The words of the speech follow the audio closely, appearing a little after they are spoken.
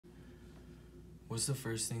What's the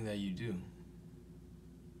first thing that you do?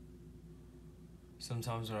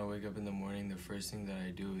 Sometimes when I wake up in the morning, the first thing that I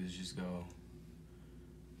do is just go,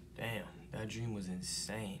 damn, that dream was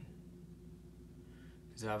insane.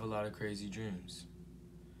 Because I have a lot of crazy dreams.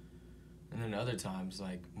 And then other times,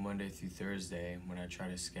 like Monday through Thursday, when I try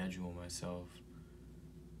to schedule myself,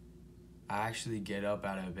 I actually get up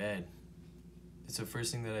out of bed. It's the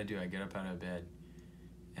first thing that I do. I get up out of bed.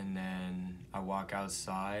 And then I walk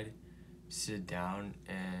outside, sit down,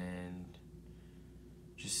 and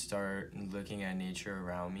just start looking at nature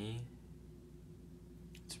around me.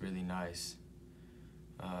 It's really nice.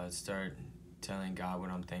 Start telling God what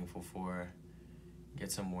I'm thankful for, get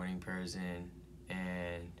some morning prayers in,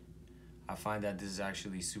 and I find that this is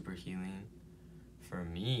actually super healing for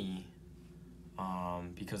me,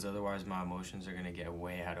 because otherwise my emotions are gonna get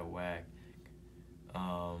way out of whack.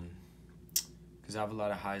 Because I have a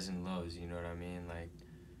lot of highs and lows, you know what I mean? Like,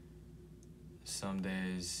 some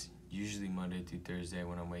days, usually Monday through Thursday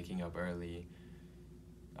when I'm waking up early,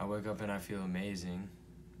 I wake up and I feel amazing.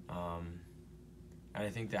 And I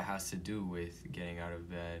think that has to do with getting out of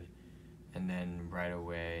bed and then right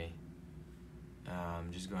away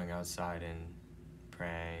just going outside and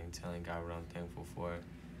praying, telling God what I'm thankful for.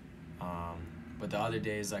 But the other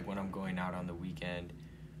days, like when I'm going out on the weekend,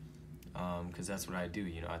 because that's what I do,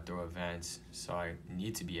 you know, I throw events, so I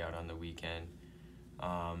need to be out on the weekend.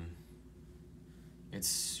 It's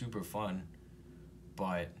super fun,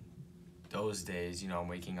 but those days, you know, I'm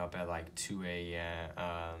waking up at like 2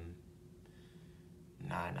 a.m.,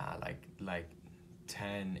 like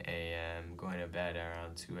 10 a.m., going to bed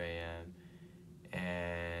around 2 a.m.,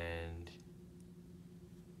 and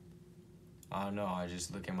I don't know, I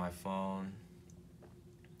just look at my phone,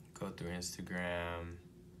 go through Instagram,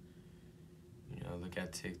 you know, look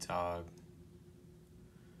at TikTok.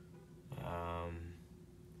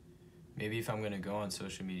 Maybe if I'm gonna go on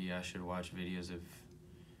social media, I should watch videos of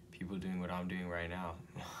people doing what I'm doing right now.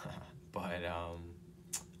 But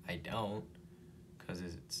I don't, because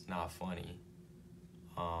it's not funny.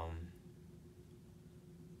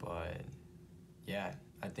 But yeah,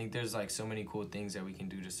 I think there's like so many cool things that we can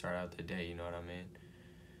do to start out the day, you know what I mean?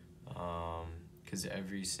 Because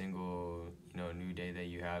every single, you know, new day that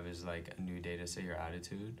you have is like a new day to set your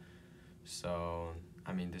attitude. So,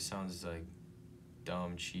 I mean, this sounds like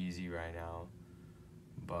dumb, cheesy right now,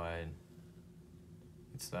 but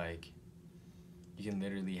it's like you can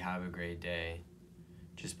literally have a great day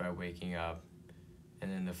just by waking up,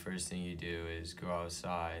 and then the first thing you do is go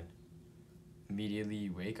outside. Immediately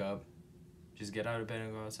you wake up, just get out of bed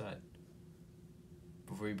and go outside.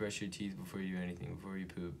 Before you brush your teeth, before you do anything, before you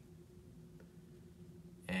poop.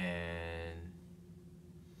 And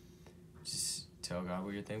just tell God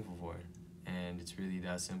what you're thankful for. And it's really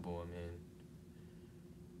that simple. I mean,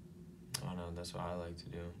 I don't know, that's what I like to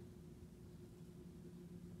do.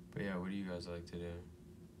 But yeah, what do you guys like to do?